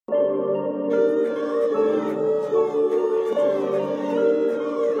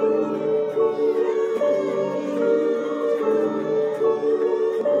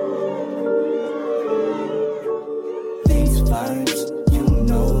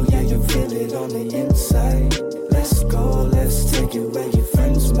feel it on the inside. Let's go, let's take it where your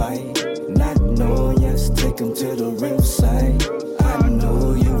friends might not know. Yes, take them to the riverside. I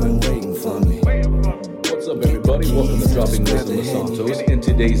know you've been waiting for me. What's up, everybody? Welcome to Dropping Wisdom with Santos. And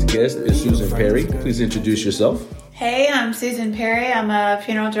today's guest is Susan Perry. Please introduce yourself. Hey, I'm Susan Perry. I'm a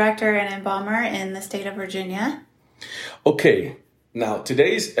funeral director and embalmer in the state of Virginia. Okay, now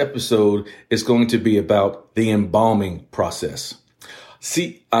today's episode is going to be about the embalming process.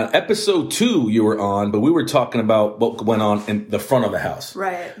 See, on episode 2 you were on, but we were talking about what went on in the front of the house.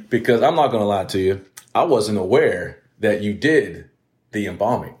 Right. Because I'm not going to lie to you, I wasn't aware that you did the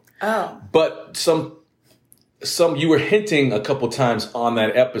embalming. Oh. But some you were hinting a couple times on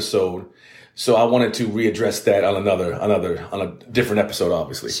that episode. So I wanted to readdress that on on a different episode,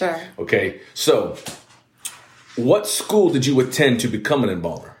 obviously. Sure. Okay. So what school did you attend to become an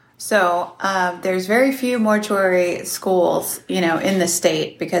embalmer? So there's very few mortuary schools, in the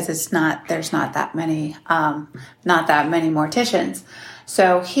state because there's not that many morticians.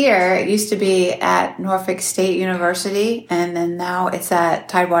 So here it used to be at Norfolk State University, and then now it's at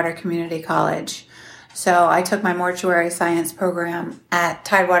Tidewater Community College. So I took my mortuary science program at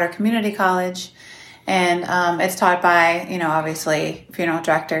Tidewater Community College, and it's taught by, obviously funeral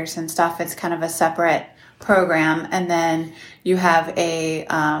directors and stuff. It's kind of a separate program. And then you have a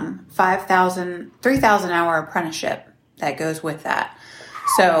 3,000 hour apprenticeship that goes with that.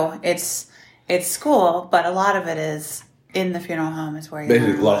 So it's school, but a lot of it is in the funeral home is where you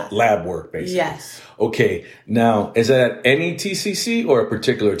basically learn a lot. Lab work, basically. Yes. Okay. Now, is that at any TCC or a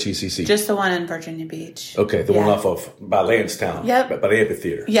particular TCC? Just the one in Virginia Beach. Okay, the one off of by Lansdowne. Yep. By the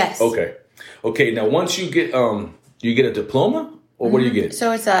amphitheater. Yes. Okay. Okay. Now, once you get do you get a diploma or what do you get?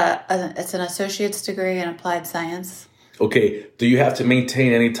 So it's an associate's degree in applied science. Okay. Do you have to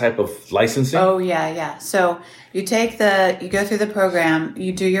maintain any type of licensing? Oh yeah. So you go through the program,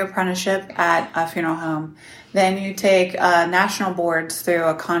 you do your apprenticeship at a funeral home, then you take national boards through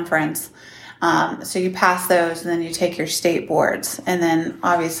a conference. So you pass those, and then you take your state boards, and then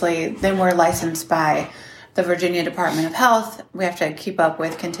obviously we're licensed by the Virginia Department of Health. We have to keep up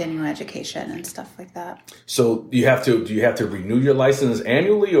with continuing education and stuff like that. So do you have to renew your license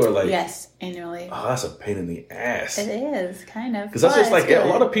annually or like? Yes, annually. Oh, that's a pain in the ass. It is kind of because that's just like a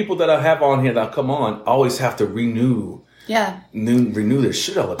lot of people that I have on here that come on always have to renew. Yeah. Renew their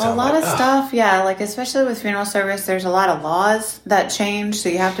shit all the time. A lot of stuff, yeah. Like, especially with funeral service, there's a lot of laws that change. So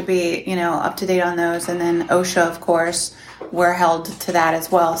you have to be, up to date on those. And then OSHA, of course, we're held to that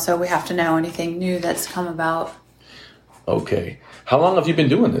as well. So we have to know anything new that's come about. Okay. How long have you been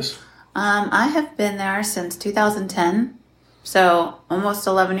doing this? I have been there since 2010. So almost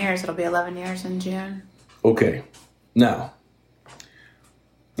 11 years. It'll be 11 years in June. Okay. Now,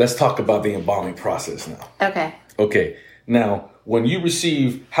 let's talk about the embalming process now. Okay. Now, when you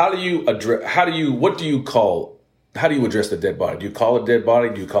receive, how do you address the dead body? Do you call it a dead body?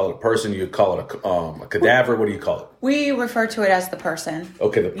 Do you call it a person? Do you call it a cadaver? What do you call it? We refer to it as the person.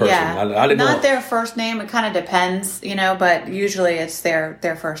 Okay, the person. Yeah. I didn't Not know. their first name. It kind of depends, but usually it's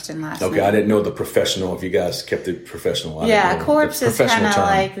their first and last name. Okay, I didn't know the professional, if you guys kept it professional. Corpse is kind of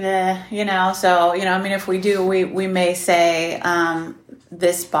like so, if we do, we may say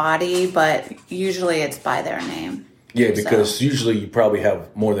this body, but usually it's by their name. Yeah, because usually you probably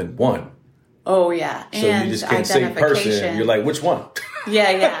have more than one. Oh, yeah. So and you just can't say person. You're like, which one?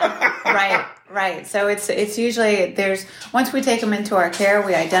 Yeah. Right. So it's usually once we take them into our care,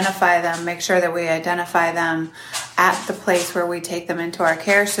 we identify them, make sure that we identify them at the place where we take them into our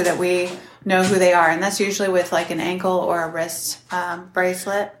care so that we know who they are. And that's usually with like an ankle or a wrist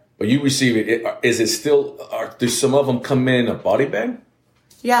bracelet. Well, you receive it. Is it still, do some of them come in a body bag?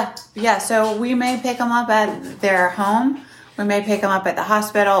 Yeah. So we may pick them up at their home. We may pick them up at the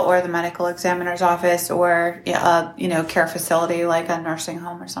hospital or the medical examiner's office or, care facility like a nursing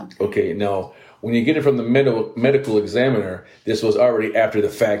home or something. Okay. Now, when you get it from the medical examiner, this was already after the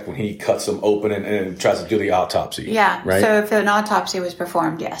fact when he cuts them open and tries to do the autopsy. Yeah. Right? So if an autopsy was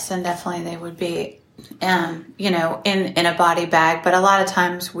performed, yes, then definitely they would be, in a body bag. But a lot of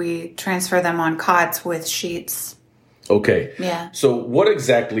times we transfer them on cots with sheets. Okay. Yeah. So what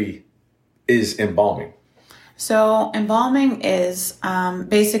exactly is embalming? So embalming is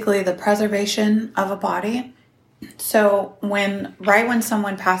basically the preservation of a body. So right when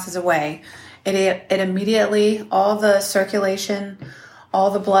someone passes away, it immediately, all the circulation,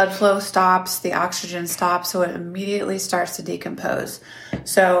 all the blood flow stops, the oxygen stops, so it immediately starts to decompose.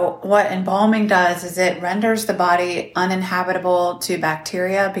 So what embalming does is it renders the body uninhabitable to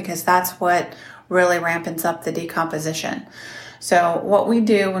bacteria because that's what really ramps up the decomposition. So what we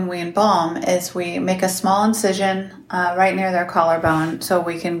do when we embalm is we make a small incision right near their collarbone so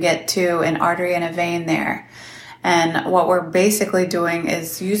we can get to an artery and a vein there. And what we're basically doing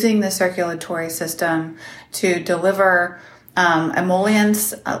is using the circulatory system to deliver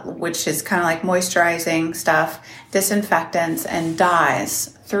emollients, which is kind of like moisturizing stuff, disinfectants, and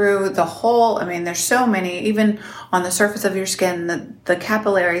dyes through the whole. I mean, there's so many, even on the surface of your skin, the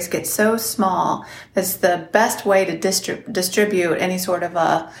capillaries get so small. That's the best way to distribute any sort of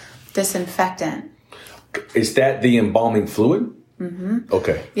a disinfectant. Is that the embalming fluid? Mm-hmm.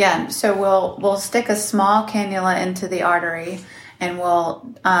 Okay. Yeah. So we'll stick a small cannula into the artery, and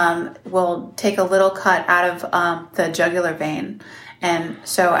we'll take a little cut out of the jugular vein. And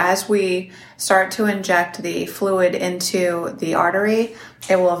so as we start to inject the fluid into the artery,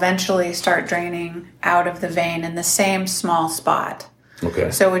 it will eventually start draining out of the vein in the same small spot. Okay.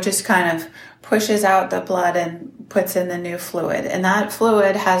 So it just kind of pushes out the blood and puts in the new fluid. And that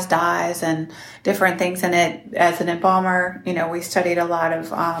fluid has dyes and different things in it. As an embalmer, we studied a lot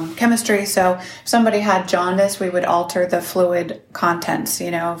of chemistry. So if somebody had jaundice, we would alter the fluid contents,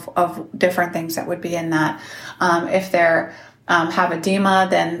 of different things that would be in that. If they're have edema,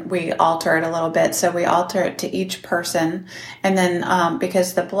 then we alter it a little bit. So we alter it to each person. And then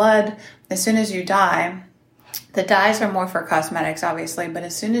because the blood, as soon as you die, the dyes are more for cosmetics, obviously, but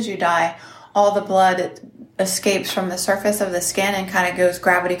as soon as you die, all the blood escapes from the surface of the skin and kind of goes,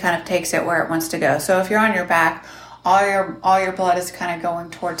 gravity kind of takes it where it wants to go. So if you're on your back, all your blood is kind of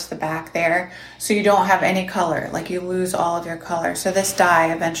going towards the back there. So you don't have any color, like you lose all of your color. So this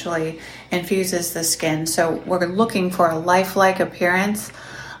dye eventually infuses the skin. So we're looking for a lifelike appearance,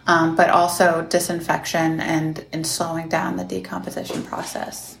 but also disinfection and slowing down the decomposition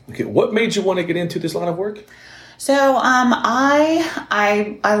process. Okay. What made you want to get into this line of work? So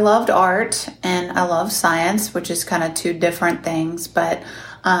I loved art and I love science, which is kind of two different things. But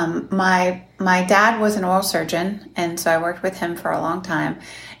my dad was an oral surgeon, and so I worked with him for a long time.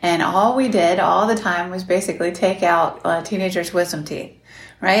 And all we did all the time was basically take out teenagers' wisdom teeth,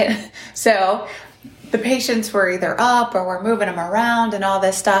 right? So the patients were either up or we're moving them around and all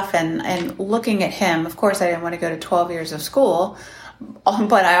this stuff. And looking at him, of course, I didn't want to go to 12 years of school.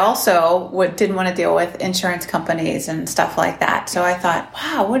 But I also didn't want to deal with insurance companies and stuff like that. So I thought,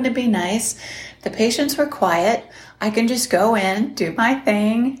 wow, wouldn't it be nice? The patients were quiet. I can just go in, do my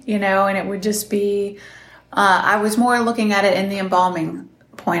thing, and it would just be, I was more looking at it in the embalming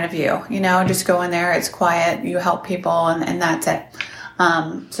point of view, just go in there, it's quiet, you help people, and that's it.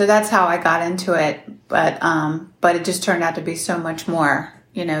 So that's how I got into it. But it just turned out to be so much more,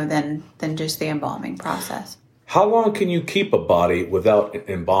 than just the embalming process. How long can you keep a body without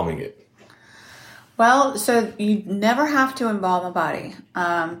embalming it? Well, so you never have to embalm a body.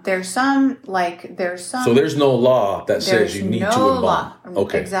 There's some. So there's no law that says you need to embalm. Law.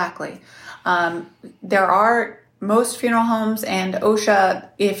 Okay. Exactly. There are most funeral homes and OSHA,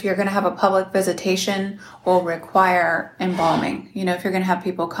 if you're going to have a public visitation, will require embalming. If you're going to have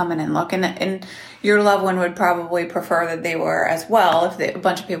people come in and look, and your loved one would probably prefer that they were as well if a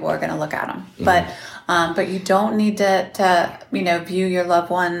bunch of people are going to look at them. Mm-hmm. But you don't need to view your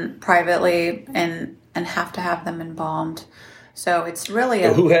loved one privately and have to have them embalmed. So it's really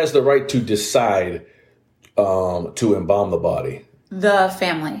who has the right to decide to embalm the body? The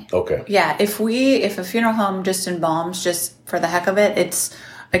family. Okay. Yeah. If a funeral home just embalms just for the heck of it, it's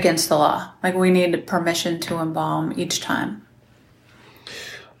against the law. Like, we need permission to embalm each time.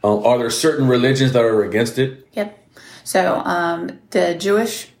 Are there certain religions that are against it? Yep. So the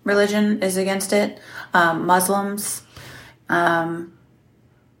Jewish religion is against it. Muslims. And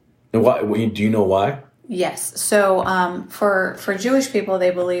why? Do you know why? Yes. So for Jewish people,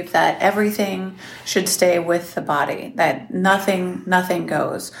 they believe that everything should stay with the body, that nothing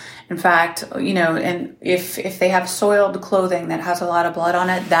goes. In fact, and if they have soiled clothing that has a lot of blood on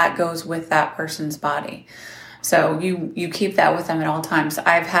it, that goes with that person's body. So you keep that with them at all times.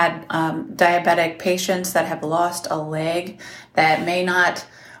 I've had diabetic patients that have lost a leg that may not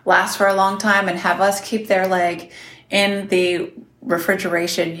last for a long time and have us keep their leg in the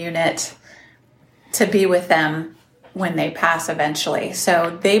refrigeration unit to be with them when they pass eventually.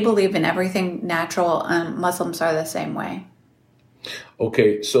 So they believe in everything natural. Muslims are the same way.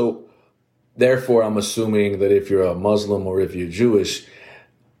 Okay, so therefore I'm assuming that if you're a Muslim or if you're Jewish,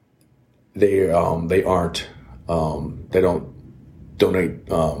 they don't donate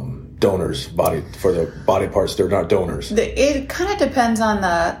donors for the body parts. They're not donors. It kind of depends on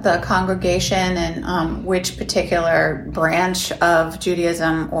the congregation and which particular branch of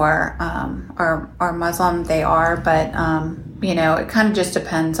Judaism or Muslim they are, but it kind of just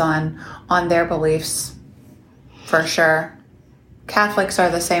depends on their beliefs, for sure. Catholics are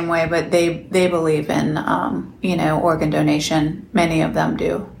the same way, but they believe in, organ donation. Many of them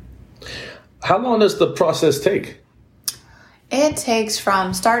do. How long does the process take? It takes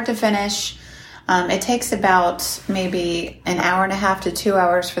from start to finish. It takes about maybe an hour and a half to 2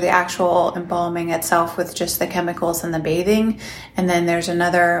 hours for the actual embalming itself with just the chemicals and the bathing. And then there's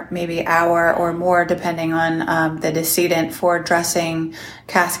another maybe hour or more depending on the decedent for dressing,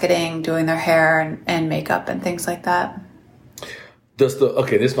 casketing, doing their hair and makeup and things like that.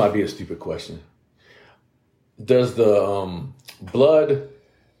 This might be a stupid question. Does the blood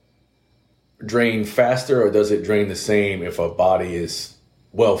drain faster or does it drain the same if a body is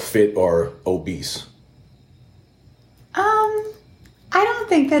well fit or obese? I don't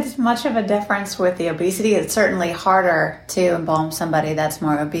think there's much of a difference with the obesity. It's certainly harder to embalm somebody that's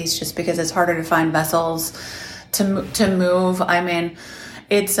more obese just because it's harder to find vessels to move. I mean,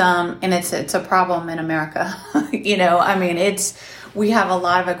 it's a problem in America. We have a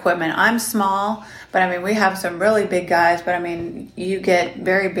lot of equipment. I'm small, but I mean, we have some really big guys, but I mean, you get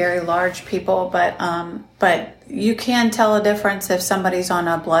very, very large people, but you can tell a difference if somebody's on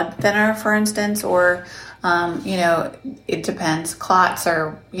a blood thinner, for instance, or, it depends. Clots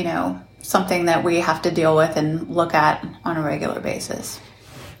are, something that we have to deal with and look at on a regular basis.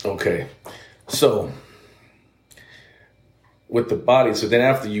 Okay. So with the body, so then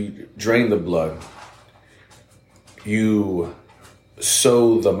after you drain the blood, you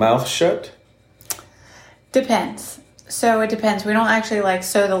sew the mouth shut? Depends. So it depends. We don't actually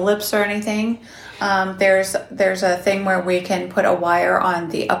sew the lips or anything. There's a thing where we can put a wire on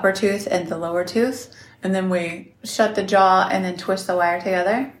the upper tooth and the lower tooth, and then we shut the jaw and then twist the wire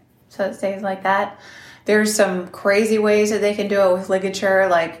together so it stays like that. There's some crazy ways that they can do it with ligature,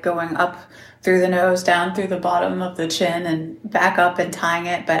 like going up through the nose, down through the bottom of the chin, and back up and tying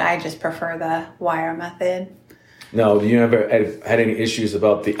it, but I just prefer the wire method. No, do you ever had any issues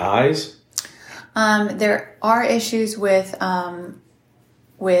about the eyes? There are issues with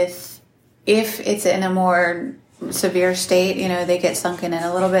if it's in a more severe state, they get sunken in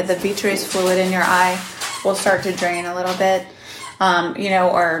a little bit. The vitreous fluid in your eye will start to drain a little bit,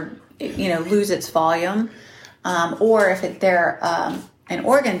 lose its volume. Or if they're an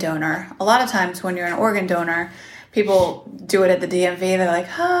organ donor, a lot of times when you're an organ donor, people do it at the DMV. They're like,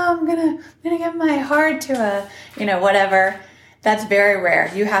 I'm gonna give my heart to a, whatever. That's very rare.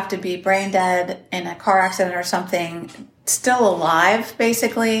 You have to be brain dead in a car accident or something, still alive,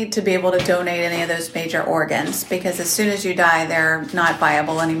 basically, to be able to donate any of those major organs. Because as soon as you die, they're not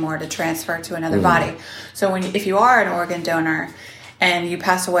viable anymore to transfer to another body. So if you are an organ donor and you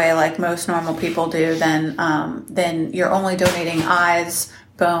pass away like most normal people do, then you're only donating eyes,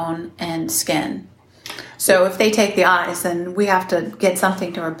 bone, and skin. So if they take the eyes, then we have to get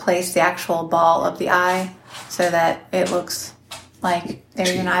something to replace the actual ball of the eye so that it looks like there's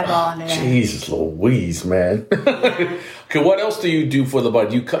an eyeball under there. Jesus Louise, man. Okay, what else do you do for the body?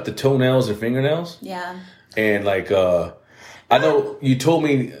 Do you cut the toenails and fingernails? Yeah. And I know you told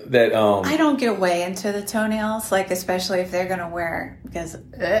me that I don't get way into the toenails, especially if they're gonna wear because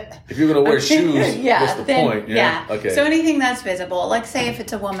if you're gonna wear shoes, what's the point? Yeah. Okay. So anything that's visible, say if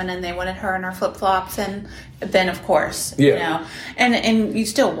it's a woman and they wanted her in her flip flops, and then of course, and you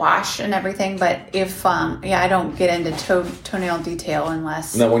still wash and everything. But if I don't get into toenail detail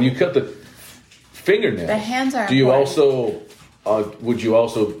unless. Now, when you cut the fingernails, the hands are. Do you also would you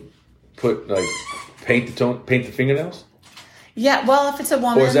also put paint the fingernails? Yeah, well, if it's a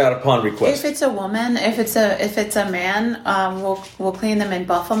woman, or is that upon request? If it's a woman, if it's a man, we'll clean them and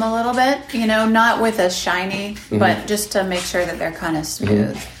buff them a little bit. Not with a shiny, but just to make sure that they're kind of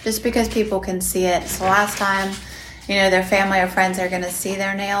smooth. Just because people can see it. It's the last time, their family or friends are going to see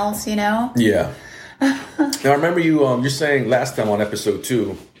their nails. Yeah. Now, I remember you're saying last time on episode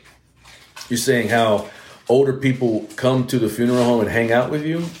 2, you're saying how older people come to the funeral home and hang out with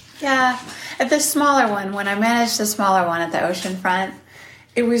you. Yeah. At the smaller one, when I managed the smaller one at the oceanfront,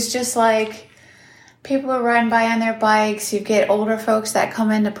 it was just people were riding by on their bikes. You get older folks that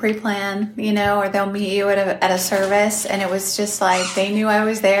come in to pre-plan, or they'll meet you at a service. And it was just they knew I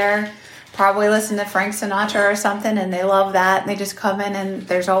was there, probably listened to Frank Sinatra or something, and they love that. And they just come in and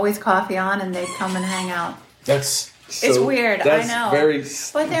there's always coffee on and they come and hang out. It's weird. That's I know. Very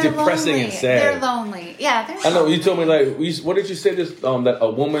lonely. depressing and sad. They're lonely. Yeah, they're I know. lonely. You told me what did you say? This that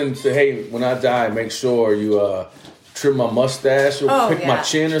a woman said, "Hey, when I die, make sure you trim my mustache or pick my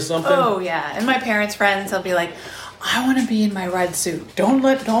chin or something." Oh yeah, and my parents' friends, they'll be like, "I want to be in my red suit. Don't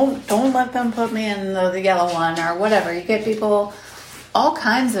let them put me in the yellow one or whatever." You get people, all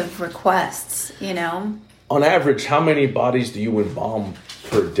kinds of requests. On average, how many bodies do you embalm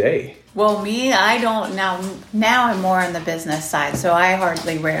per day? Well, me, I don't now. Now I'm more on the business side, so I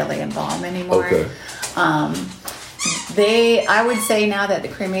rarely embalm anymore. Okay. I would say now that the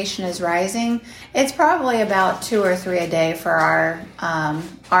cremation is rising, it's probably about 2 or 3 a day for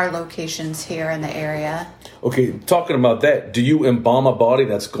our locations here in the area. Okay, talking about that, do you embalm a body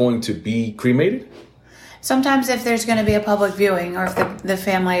that's going to be cremated? Sometimes if there's going to be a public viewing, or if the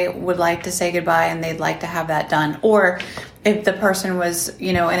family would like to say goodbye and they'd like to have that done, or if the person was,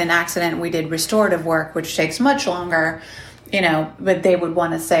 in an accident, we did restorative work, which takes much longer, but they would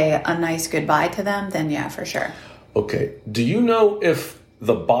want to say a nice goodbye to them, then yeah, for sure. Okay. Do you know if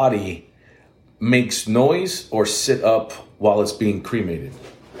the body makes noise or sit up while it's being cremated?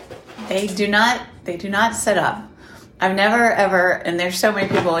 They do not sit up. I've never ever, and there's so many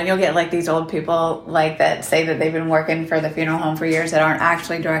people, and you'll get like these old people like that say that they've been working for the funeral home for years that aren't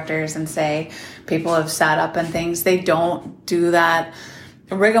actually directors and say people have sat up and things. They don't do that.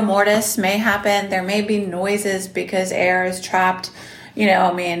 Rigor mortis may happen. There may be noises because air is trapped.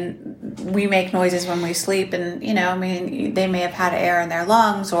 We make noises when we sleep, and, they may have had air in their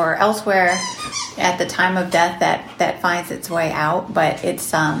lungs or elsewhere at the time of death that finds its way out, but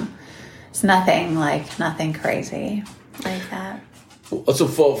it's nothing crazy like that. So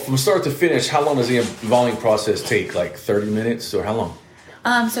from start to finish, how long does the embalming process take? Like 30 minutes or how long?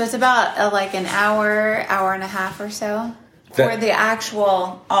 So it's about like an hour and a half or so for the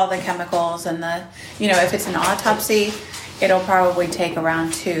actual, all the chemicals and if it's an autopsy, it'll probably take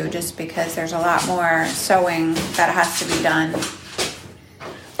around 2 just because there's a lot more sewing that has to be done.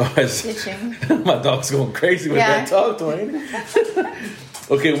 Stitching. My dog's going crazy with that talk, Dwayne.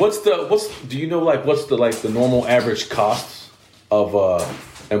 Okay, what's the normal average cost of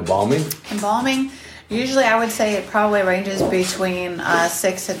embalming? Embalming, usually I would say it probably ranges between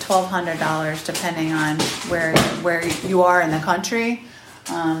 $600 to $1,200 depending on where you are in the country.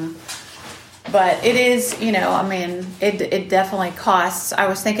 But it is, it definitely costs. I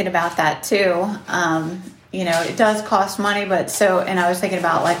was thinking about that too. It does cost money, and I was thinking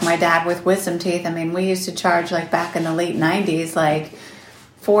about like my dad with wisdom teeth. We used to charge like back in the late 90s, like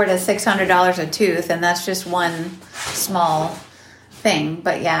 $400 to $600 a tooth, and that's just one small thing.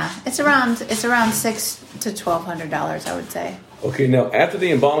 But yeah, it's around $600 to $1,200, I would say. Okay, now after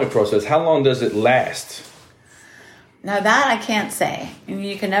the embalming process, how long does it last? Now that I can't say.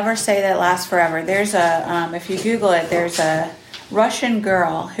 You can never say that it lasts forever. There's if you Google it, there's a Russian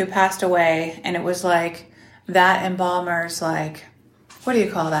girl who passed away, and it was like that embalmer's like, what do you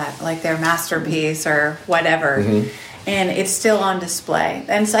call that? Like their masterpiece or whatever. Mm-hmm. And it's still on display.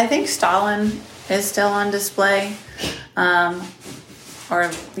 And so I think Stalin is still on display. I'm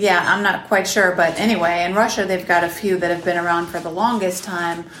not quite sure. But anyway, in Russia, they've got a few that have been around for the longest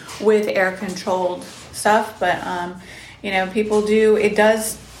time with air-controlled stuff. But, people it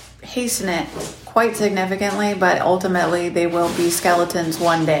does hasten it quite significantly. But ultimately, they will be skeletons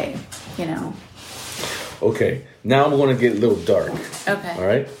one day, Okay, now I'm going to get a little dark. Okay. All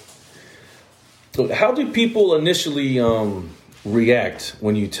right? So how do people initially react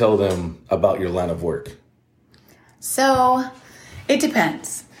when you tell them about your line of work? So it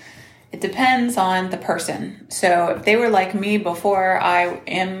depends. It depends on the person. So if they were like me before I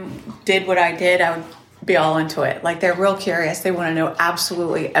did what I did, I would be all into it. Like they're real curious. They want to know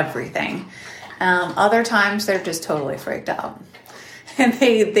absolutely everything. Other times they're just totally freaked out. And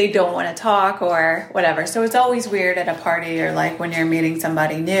they don't want to talk or whatever. So it's always weird at a party or like when you're meeting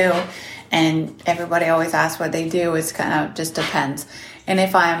somebody new and everybody always asks what they do. It's kind of just depends. And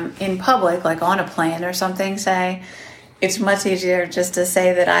if I'm in public, like on a plane or something, say, it's much easier just to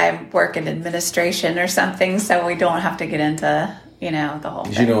say that I work in administration or something so we don't have to get into, the whole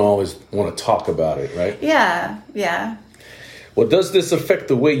thing. You don't always want to talk about it, right? Yeah. Well, does this affect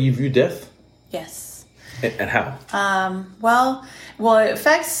the way you view death? Yes. And how? Well, it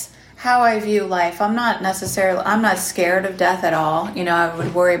affects how I view life. I'm not scared of death at all. I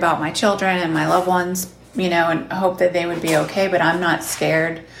would worry about my children and my loved ones, and hope that they would be okay, but I'm not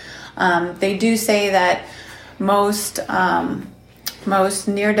scared. They do say that most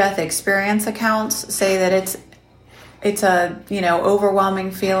near-death experience accounts say that it's a,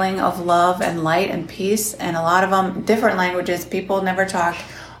 overwhelming feeling of love and light and peace. And a lot of them, different languages, people never talk,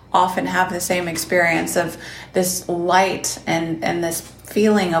 often have the same experience of this light and this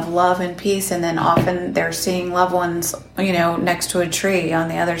feeling of love and peace. And then often they're seeing loved ones, next to a tree on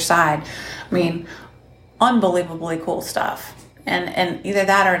the other side. Unbelievably cool stuff. And either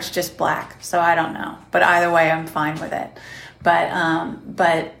that or it's just black. So I don't know. But either way, I'm fine with it.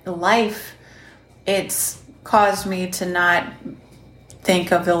 But life, it's caused me to not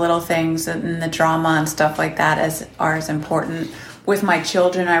think of the little things and the drama and stuff like that as important. with my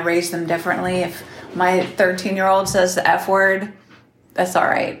children, I raise them differently. If my 13-year-old says the F word, that's all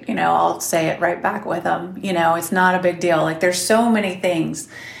right. I'll say it right back with them. It's not a big deal. Like, there's so many things,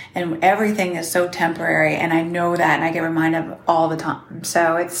 and everything is so temporary, and I know that, and I get reminded of all the time.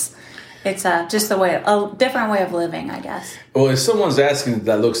 So it's just a different way of living, I guess. Well, if someone's asking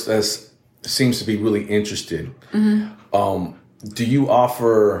that seems to be really interested, do you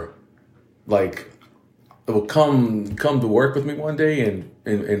offer, like, well, come to work with me one day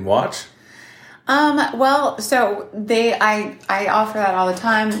and watch? Well, so I offer that all the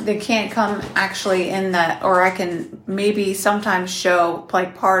time. They can't come actually in that, or I can maybe sometimes show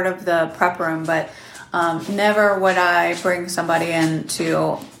like part of the prep room, but never would I bring somebody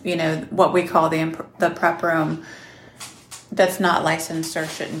into, what we call the prep room that's not licensed or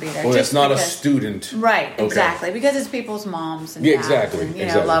shouldn't be there. Well, that's not a student. Right, Okay. Exactly. Because it's people's moms and dads exactly. and,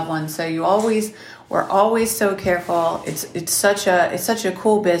 Exactly. loved ones. So we're always so careful. It's such a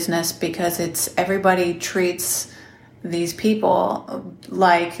cool business because everybody treats these people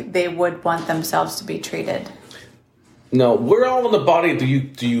like they would want themselves to be treated. Now, where all in the body do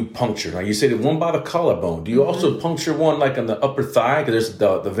you puncture? Now, you said one by the collarbone. Do you also puncture one like on the upper thigh? Because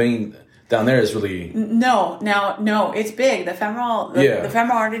there's the vein down there is really... No, it's big. The femoral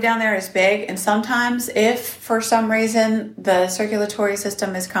artery down there is big. And sometimes if for some reason the circulatory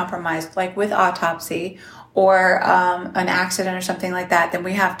system is compromised, like with autopsy or an accident or something like that, then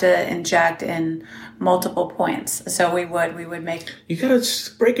we have to inject in multiple points. So we would make... You gotta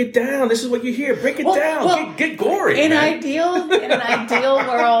just break it down. This is what you hear. Break it down. Well, get gory, in man. an ideal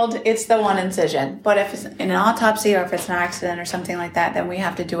world, it's the one incision. But if it's in an autopsy or if it's an accident or something like that, then we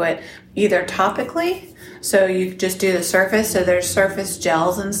have to do it either topically. So you just do the surface. So there's surface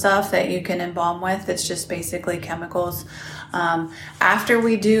gels and stuff that you can embalm with. It's just basically chemicals. After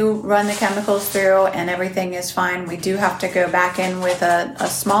we do run the chemicals through and everything is fine, we do have to go back in with a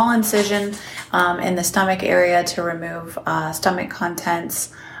small incision in the stomach area to remove stomach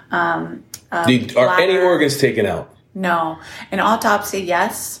contents. Are any organs taken out? No. In autopsy,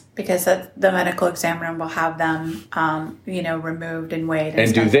 yes, because the medical examiner will have them, removed and weighed.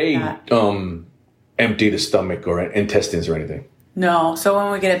 And do they empty the stomach or intestines or anything? No. So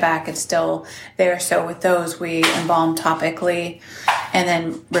when we get it back, it's still there. So with those, we embalm topically and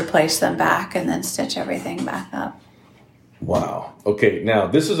then replace them back and then stitch everything back up. Wow. Okay. Now,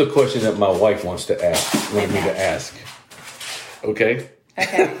 this is a question that my wife wanted me to ask. Okay?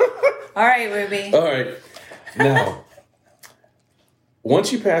 Okay. All right, Ruby. All right. Now,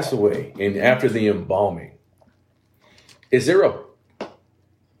 once you pass away and after the embalming, is there I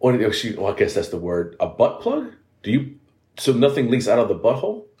guess that's the word, a butt plug? So nothing leaks out of the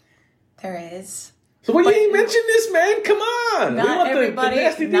butthole? There is. So you ain't mention this, man? Come on. Not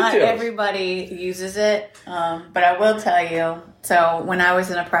Not everybody uses it, but I will tell you. So when I was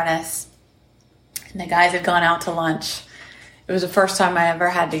an apprentice and the guys had gone out to lunch, it was the first time I ever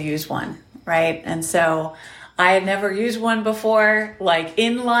had to use one, right? And so I had never used one before, like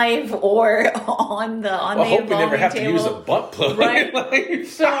in life or on the I hope you never have table. to use a butt plug. Right?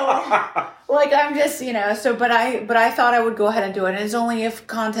 So, I'm just, but I thought I would go ahead and do it. And it's only if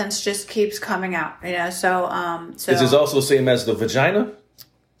contents just keeps coming out, so. Is this also the same as the vagina?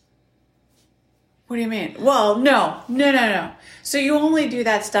 What do you mean? Well, no. So you only do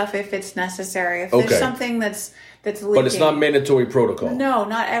that stuff if it's necessary. If there's something that's leaking. But it's not mandatory protocol. No,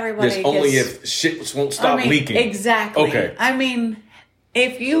 not everybody. There's only if shit won't stop leaking. Exactly. Okay. I mean,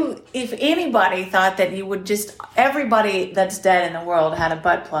 if anybody thought that you would everybody that's dead in the world had a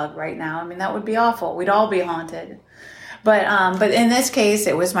butt plug right now, I mean, that would be awful. We'd all be haunted. But in this case,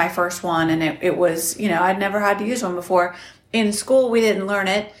 it was my first one, and it was, I'd never had to use one before. In school, we didn't learn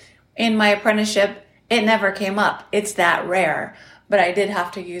it. In my apprenticeship, it never came up. It's that rare. But I did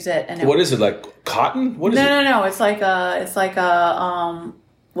have to use it. And what is it, like cotton? What is it? No. It's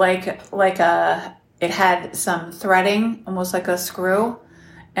it had some threading, almost like a screw.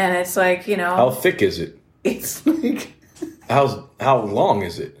 And it's like, How thick is it? It's like... How long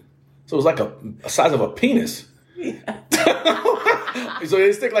is it? So it's like a size of a penis. Yeah. So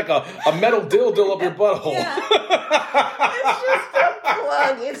they stick like a metal dildo up your butthole. Yeah. It's just a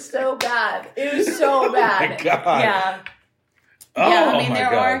plug. It's so bad. It was so bad. Oh my God. Yeah. Oh, yeah, I mean,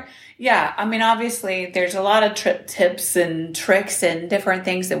 there are. Yeah, I mean, obviously, there's a lot of tips and tricks and different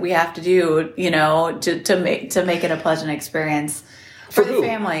things that we have to do, to make it a pleasant experience for the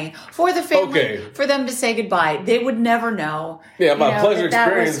family. For the family, for them to say goodbye. They would never know. Yeah, my pleasant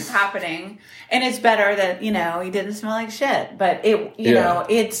experience. That was happening, and it's better that he didn't smell like shit. But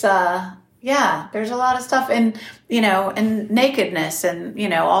it's there's a lot of stuff, and and nakedness,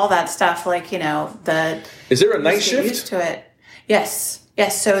 and all that stuff. Like the is there a night shift? Used to it. Yes.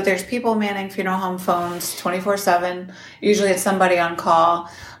 Yes. So there's people manning funeral home phones 24/7. Usually it's somebody on call.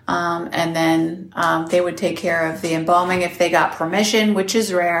 And then they would take care of the embalming if they got permission, which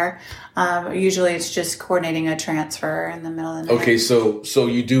is rare. Usually it's just coordinating a transfer in the middle of the night. Okay, so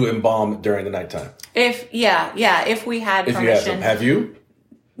you do embalm during the nighttime? If we had If permission. you have some. Have you?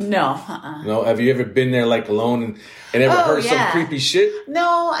 No. No? Have you ever been there like alone and ever heard some creepy shit?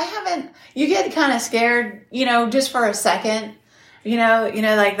 No, I haven't. You get kind of scared, just for a second.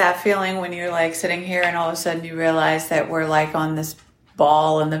 Like that feeling when you're like sitting here and all of a sudden you realize that we're like on this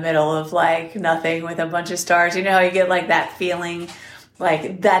ball in the middle of like nothing with a bunch of stars. You know how you get like that feeling,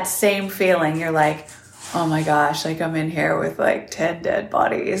 like that same feeling. You're like, oh my gosh, like I'm in here with like 10 dead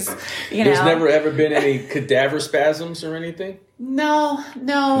bodies. There's never ever been any cadaver spasms or anything? No.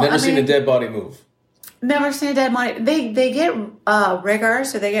 Never seen a dead body move? Never seen a dead body. They get rigor,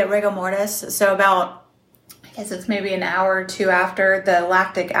 so they get rigor mortis. So about, I guess it's maybe an hour or two after, the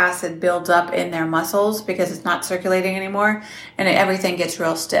lactic acid builds up in their muscles because it's not circulating anymore, and everything gets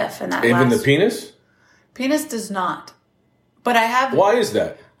real stiff. And that even the penis? Penis does not. But I have. Why is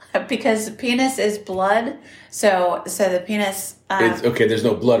that? Because penis is blood, so the penis. It's, okay, there's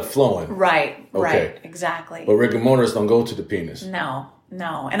no blood flowing. Right. Right. Exactly. But rigor mortis don't go to the penis.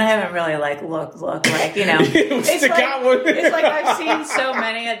 No, and I haven't really looked like it's like I've seen so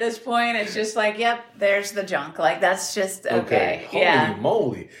many at this point. It's just like, yep, there's the junk. Like that's just okay. Holy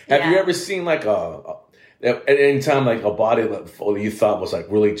moly! Have you ever seen like at any time like a body that you thought was like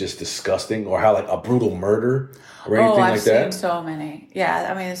really just disgusting, or how like a brutal murder or anything like that? I've seen so many. Yeah,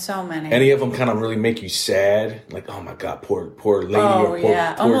 I mean, there's so many. Any of them kind of really make you sad? Like, oh my god, poor lady or poor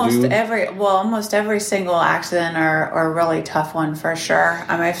dude. Almost every single accident or a really tough one for sure.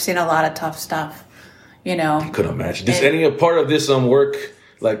 I mean, I've seen a lot of tough stuff. I couldn't imagine. Does any part of this work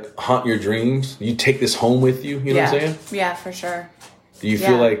like haunt your dreams? You take this home with you? You know what I'm saying? Yeah, for sure. Do you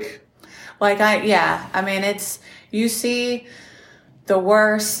feel like? I mean, you see the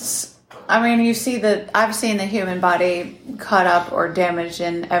worst. I mean, I've seen the human body cut up or damaged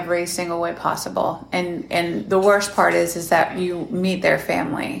in every single way possible. And the worst part is that you meet their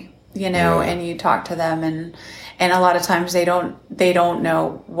family, and you talk to them, and a lot of times they don't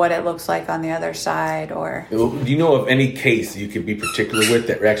know what it looks like on the other side. Or do you know of any case you could be particular with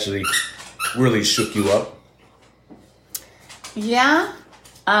that actually really shook you up? Yeah.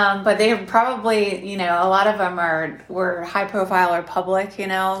 But they probably, a lot of them were high profile or public,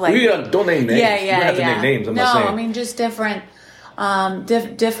 like. Don't name names. Yeah. You don't have to name names. I'm not saying. No, I mean, just different,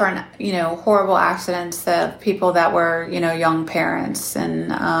 horrible accidents of people that were, young parents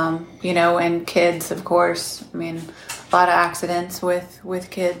and, and kids, of course. I mean, a lot of accidents with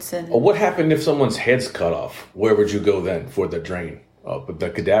kids. And what happened if someone's head's cut off? Where would you go then for the drain? But the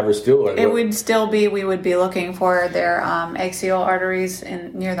cadaver still? Would still be, we would be looking for their axial arteries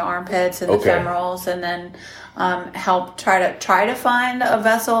near the armpits and the femorals, and then help try to find a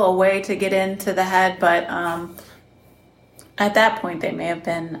vessel, a way to get into the head. But at that point, they may have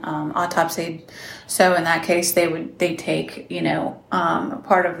been autopsied. So in that case, they take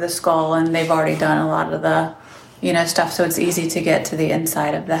part of the skull, and they've already done a lot of the stuff, so it's easy to get to the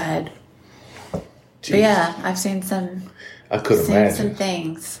inside of the head. But yeah, I've seen some. I could imagine some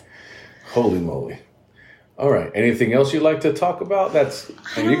things. Holy moly! All right. Anything else you'd like to talk about?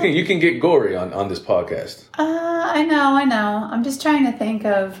 You can get gory on this podcast. I know. I'm just trying to think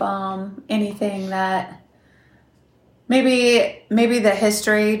of anything that maybe the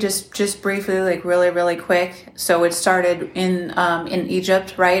history just briefly, like really really quick. So it started in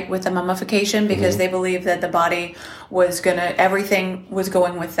Egypt, right, with the mummification, because they believed that the body everything was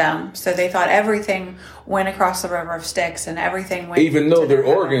going with them. So they thought everything went across the river of Styx, and everything went. Even though their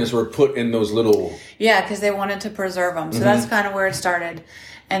organs were put in those little. Yeah, because they wanted to preserve them. So that's kind of where it started,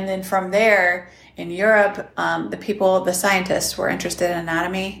 and then from there. In Europe, the scientists were interested in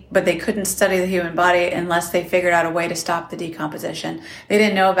anatomy, but they couldn't study the human body unless they figured out a way to stop the decomposition. They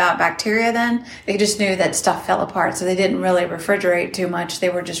didn't know about bacteria then. They just knew that stuff fell apart, so they didn't really refrigerate too much. They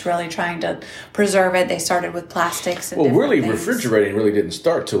were just really trying to preserve it. They started with plastics and really, things. Refrigerating really didn't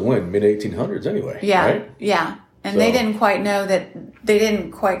start till when? Mid-1800s anyway, yeah, right? Yeah. And they didn't quite know that, they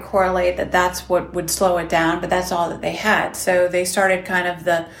didn't quite correlate that that's what would slow it down, but that's all that they had. So they started kind of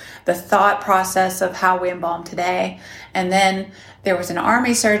the thought process of how we embalm today. And then there was an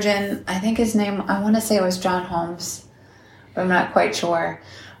army surgeon, I think his name, I want to say it was John Holmes, but I'm not quite sure.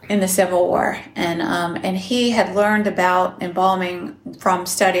 in the Civil War, and he had learned about embalming from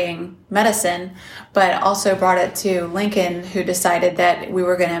studying medicine, but also brought it to Lincoln, who decided that we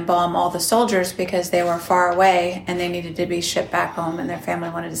were going to embalm all the soldiers because they were far away and they needed to be shipped back home, and their family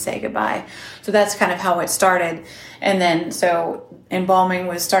wanted to say goodbye. So that's kind of how it started, and then so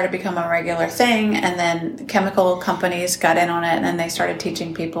embalming started to become a regular thing, and then chemical companies got in on it, and then they started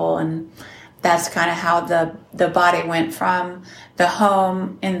teaching people, and that's kind of how the body went from the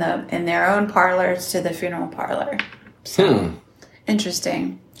home in their own parlors to the funeral parlor. So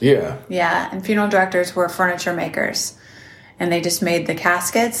interesting. Yeah. Yeah, and funeral directors were furniture makers, and they just made the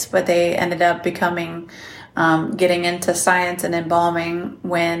caskets, but they ended up becoming getting into science and embalming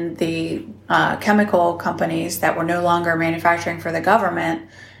when the chemical companies that were no longer manufacturing for the government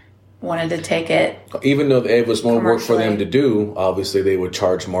wanted to take it. Even though it was more work for them to do, obviously they would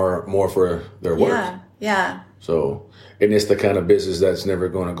charge more for their work. Yeah. So, and it's the kind of business that's never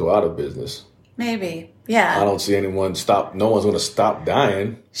going to go out of business. Maybe. Yeah. I don't see anyone no one's going to stop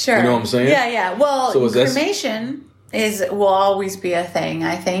dying. Sure. You know what I'm saying? Yeah. Well, so cremation will always be a thing,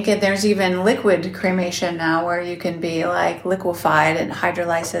 I think. And there's even liquid cremation now where you can be like liquefied and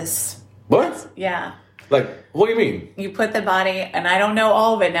hydrolysis. What? Yeah. Like, what do you mean? You put the body, and I don't know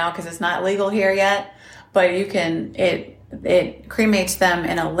all of it now because it's not legal here yet, but you can, it cremates them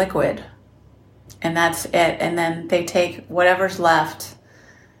in a liquid, and that's it. And then they take whatever's left,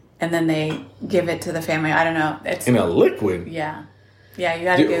 and then they give it to the family. I don't know. It's in a liquid? Yeah. Yeah, you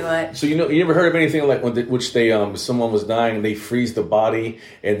got to Google it. So, you never heard of anything like which they, someone was dying and they freeze the body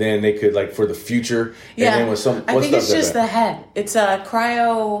and then they could, like, for the future. Yeah. And then I think it's just the head. It's a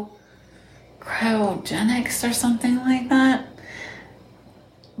cryogenics or something like that.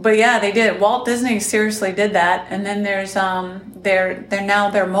 But yeah, they did. Walt Disney seriously did that. And then there's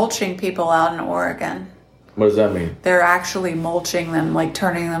they're mulching people out in Oregon. What does that mean? They're actually mulching them, like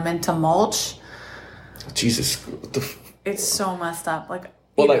turning them into mulch. Jesus, it's so messed up. Like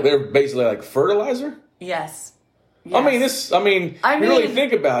they're basically like fertilizer? Yes. I mean, you really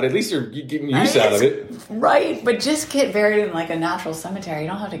think about it, at least you're getting use out of it. Right, but just get buried in like a natural cemetery. You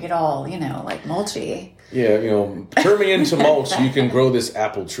don't have to get all, like mulchy. Yeah, turn me into mulch, you can grow this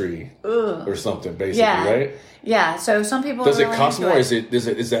apple tree. Or something, basically, right? Yeah, so some people does it cost more? Does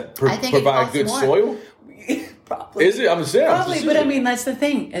that provide good soil? Probably. Is it? I'm saying. Probably, but I mean, that's the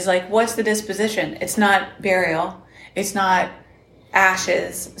thing, is like, what's the disposition? It's not burial. It's not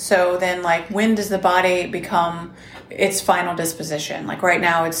ashes. So then, like, when does the body become its final disposition? Like right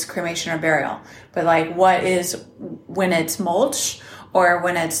now it's cremation or burial, but like what is when it's mulch, or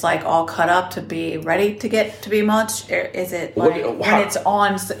when it's like all cut up to be ready to get to be mulch? Or is it like when it's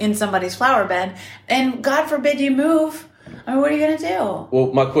in somebody's flower bed and God forbid you move? I mean, what are you going to do?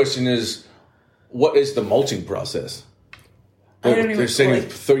 Well, my question is, what is the mulching process? They're saying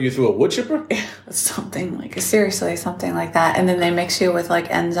throw you through a wood chipper? Something like that. And then they mix you with like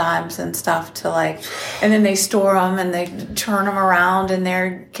enzymes and stuff to like, and then they store them and they turn them around and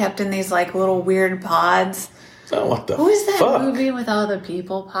they're kept in these like little weird pods. Oh, what the fuck? Who is that movie with all the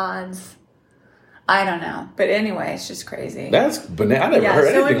people pods? I don't know. But anyway, it's just crazy. That's banana. I never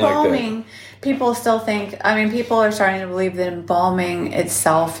heard anything embalming, like that. People still think, people are starting to believe that embalming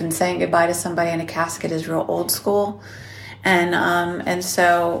itself and saying goodbye to somebody in a casket is real old school. And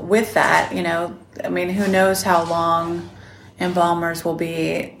so with that, who knows how long embalmers will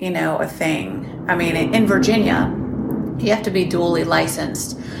be, a thing. I mean, in Virginia, you have to be dually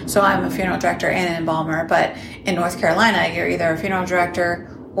licensed. So I'm a funeral director and an embalmer, but in North Carolina, you're either a funeral director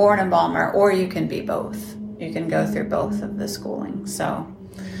or an embalmer, or you can be both. You can go through both of the schooling. So,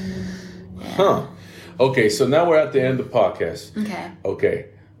 yeah. Huh. Okay, so now we're at the end of the podcast. Okay.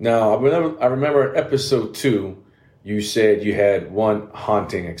 Now, I remember episode 2, you said you had one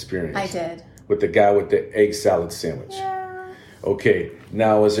haunting experience. I did. With the guy with the egg salad sandwich. Yeah. Okay.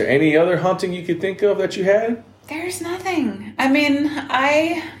 Now, is there any other haunting you could think of that you had? There's nothing. I mean,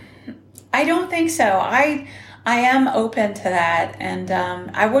 I don't think so. I am open to that, and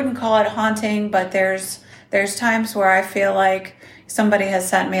I wouldn't call it haunting, but there's times where I feel like somebody has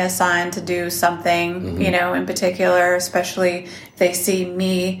sent me a sign to do something, in particular, especially if they see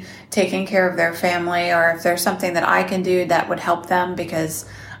me taking care of their family, or if there's something that I can do that would help them, because,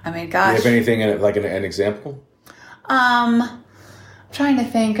 gosh. Do you have anything, like an example? I'm trying to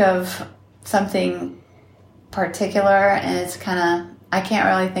think of something particular, and it's kind of, I can't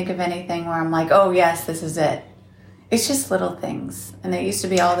really think of anything where I'm like, oh yes, this is it. It's just little things, and they used to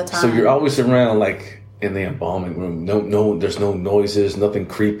be all the time. So you're always around, like, in the embalming room. No, there's no noises, nothing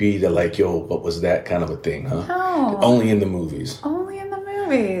creepy that, like, yo, what was that kind of a thing, huh? No. Only in the movies. Only in the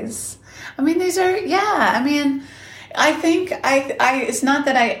movies. I mean, these are, I think it's not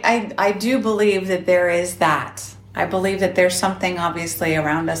that I do believe that there is that. I believe that there's something obviously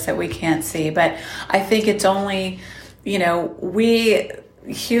around us that we can't see, but I think it's only, we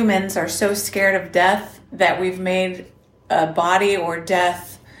humans are so scared of death that we've made a body or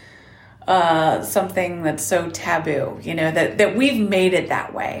death something that's so taboo, that we've made it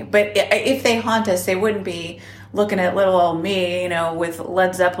that way. But if they haunt us, they wouldn't be looking at little old me, with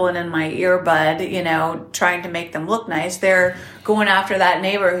Led Zeppelin in my earbud, trying to make them look nice. They're going after that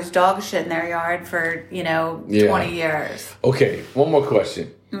neighbor whose dog shit in their yard for, 20 years. Okay, one more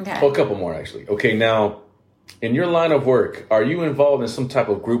question. Okay. Well, a couple more, actually. Okay, now, in your line of work, are you involved in some type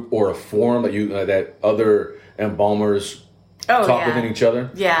of group or a forum that other embalmers talk within each other?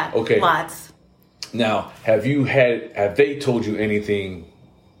 Yeah, okay. Lots. Now, have they told you anything,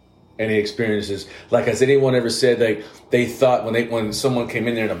 any experiences? Like, has anyone ever said they thought when someone came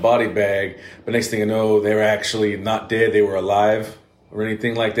in there in a body bag, but next thing you know, they were actually not dead, they were alive, or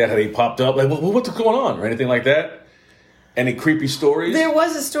anything like that? How they popped up? Like, what's going on, or anything like that? Any creepy stories? There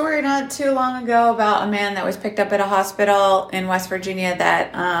was a story not too long ago about a man that was picked up at a hospital in West Virginia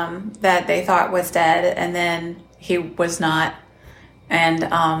that they thought was dead, and then he was not.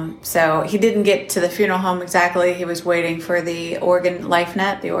 And so he didn't get to the funeral home exactly. He was waiting for the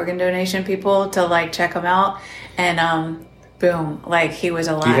LifeNet, the organ donation people, to check him out. And boom, he was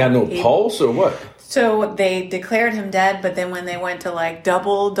alive. He had no pulse or what? So they declared him dead, but then when they went to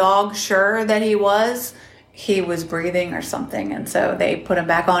double dog sure that he was breathing or something. And so they put him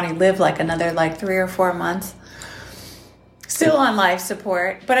back on. He lived another 3 or 4 months. Still on life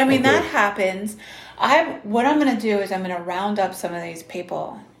support. But I mean, that happens. What I'm going to do is I'm going to round up some of these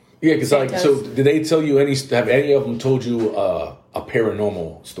people. Yeah, because so did they tell you have any of them told you a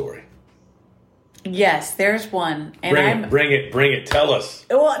paranormal story? Yes, there's one. And bring it. Tell us.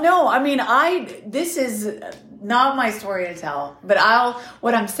 Well, no, I mean, this is not my story to tell, but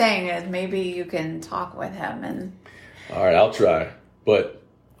what I'm saying is maybe you can talk with him and. All right, I'll try, but.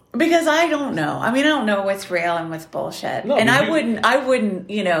 Because I don't know. I mean, I don't know what's real and what's bullshit. No, and I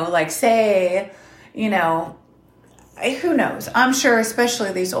wouldn't, say, who knows? I'm sure,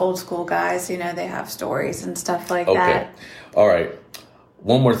 especially these old school guys, they have stories and stuff like that. Okay. All right.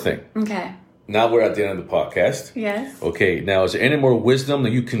 One more thing. Okay. Now we're at the end of the podcast. Yes. Okay. Now, is there any more wisdom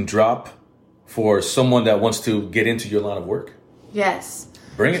that you can drop for someone that wants to get into your line of work? Yes.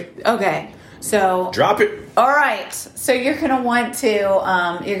 Bring it. Okay. So drop it. All right. So you're going to want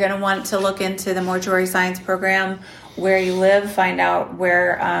to look into the mortuary science program where you live, find out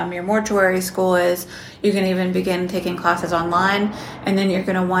where your mortuary school is. You can even begin taking classes online, and then you're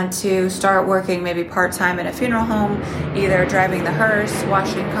going to want to start working maybe part-time at a funeral home, either driving the hearse,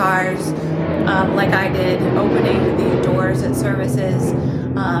 washing cars, like I did, opening the doors at services.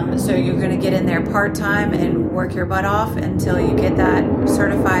 So you're going to get in there part-time and work your butt off until you get that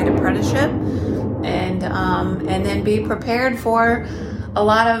certified apprenticeship, and then be prepared for a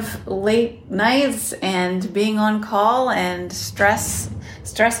lot of late nights and being on call and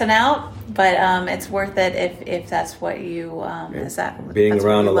stressing out. But it's worth it if that's what you is that being that's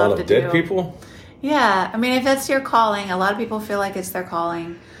around a lot of dead do. people. Yeah, I mean, if that's your calling, a lot of people feel like it's their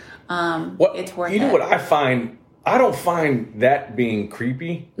calling. It's worth it. You know what I find? I don't find that being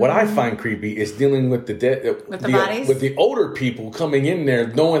creepy. What I find creepy is dealing with the dead, with the bodies, with the older people coming in there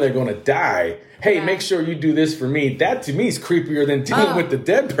knowing they're going to die. Hey, make sure you do this for me. That to me is creepier than dealing with the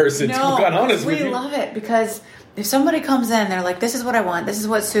dead person. No, to be quite honest with you, we love it because if somebody comes in, they're like, "This is what I want. This is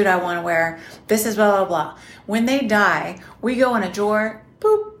what suit I want to wear. This is blah blah blah." When they die, we go in a drawer.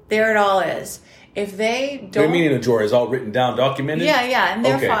 Boop, there it all is. If they don't... What do you mean in a drawer? Is all written down, documented? Yeah, in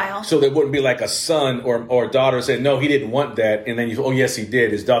their file. So there wouldn't be like a son or daughter saying, no, he didn't want that. And then you, oh, yes, he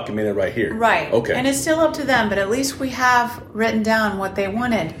did. It's documented right here. Right. Okay. And it's still up to them, but at least we have written down what they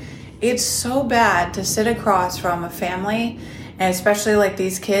wanted. It's so bad to sit across from a family, and especially like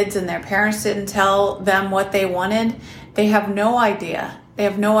these kids and their parents didn't tell them what they wanted. They have no idea. They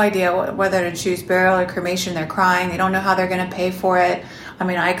have no idea whether to choose burial or cremation. They're crying. They don't know how they're going to pay for it. I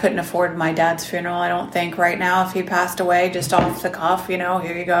mean, I couldn't afford my dad's funeral, I don't think, right now, if he passed away, just off the cuff,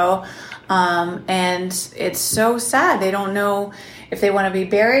 here you go. And it's so sad. They don't know if they want to be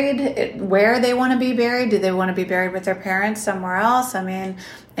buried, where they want to be buried. Do they want to be buried with their parents somewhere else? I mean,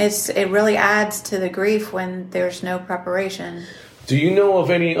 it really adds to the grief when there's no preparation. Do you know of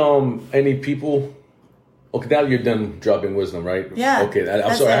any people... Okay, now you're done dropping wisdom, right? Yeah. Okay,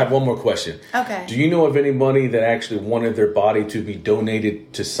 I'm sorry. I have one more question. Okay. Do you know of anybody that actually wanted their body to be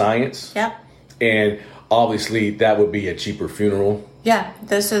donated to science? Yep. And obviously, that would be a cheaper funeral. Yeah.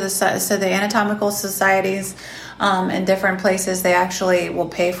 So the anatomical societies, In different places, they actually will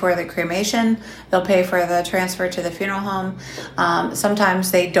pay for the cremation. They'll pay for the transfer to the funeral home.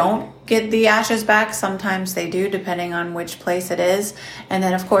 Sometimes they don't get the ashes back. Sometimes they do, depending on which place it is. And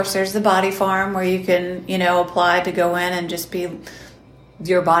then, of course, there's the body farm where you can, apply to go in and just be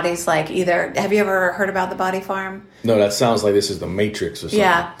your body's like either. Have you ever heard about the body farm? No, that sounds like this is the Matrix or something.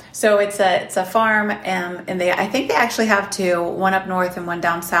 Yeah, so it's a farm, and I think they actually have two, one up north and one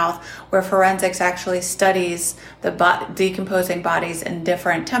down south, where forensics actually studies the decomposing bodies in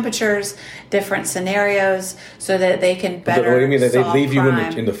different temperatures, different scenarios, so that they can better. What do you mean that they solve leave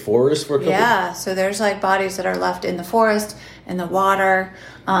crime. you in the forest for a couple? Yeah, so there's like bodies that are left in the forest, in the water,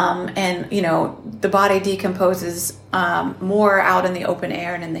 and the body decomposes more out in the open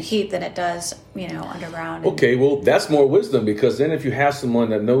air and in the heat than it does underground. Okay, well that's more wisdom, because then if you have someone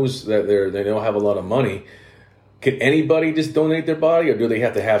that knows that they don't have a lot of money, can anybody just donate their body, or do they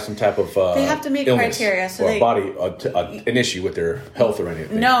have to have some type of they have to meet criteria, so or an issue with their health or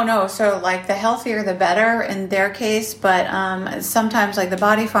anything? No. So like the healthier the better in their case, but sometimes like the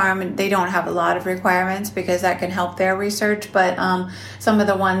body farm, they don't have a lot of requirements because that can help their research. But some of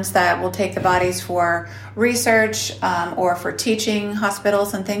the ones that will take the bodies for research or for teaching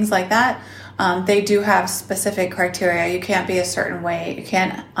hospitals and things like that. They do have specific criteria. You can't be a certain way. You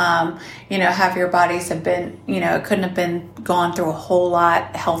can't, have your bodies have been, it couldn't have been gone through a whole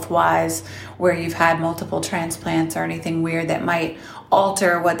lot health-wise where you've had multiple transplants or anything weird that might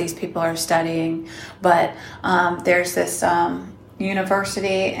alter what these people are studying. But there's this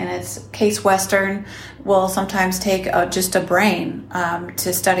university, and it's Case Western, will sometimes take just a brain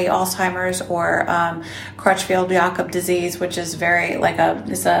to study Alzheimer's or Crutchfield-Jakob disease, which is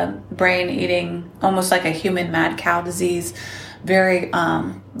it's a brain eating, almost like a human mad cow disease, very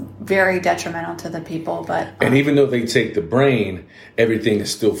very detrimental to the people. But and even though they take the brain, everything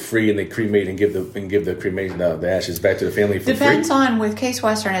is still free, and they cremate and give the cremation the ashes back to the family for depends free. on, with Case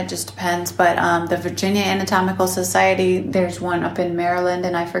Western, it just depends. But the Virginia Anatomical Society, there's one up in Maryland,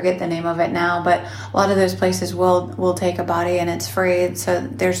 and I forget the name of it now. But a lot of those places will take a body, and it's free. So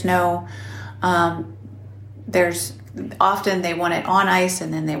there's no often they want it on ice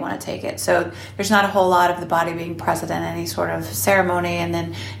and then they want to take it. So there's not a whole lot of the body being present in any sort of ceremony, and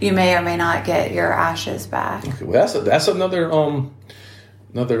then you may or may not get your ashes back. Okay, well that's another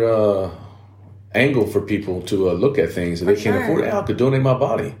angle for people to look at things. If they can't afford it, I could donate my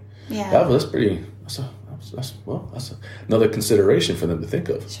body. Yeah, that's another consideration for them to think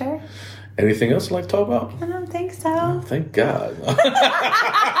of. Sure. Anything else you'd like to talk about? I don't think so. Oh, thank God.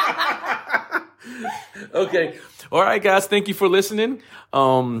 Okay. All right, guys. Thank you for listening.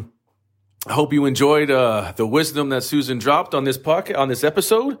 I hope you enjoyed the wisdom that Susan dropped on this podcast, on this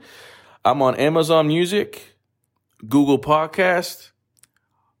episode. I'm on Amazon Music, Google Podcast,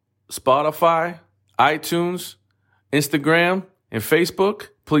 Spotify, iTunes, Instagram, and Facebook.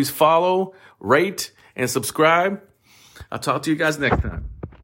 Please follow, rate, and subscribe. I'll talk to you guys next time.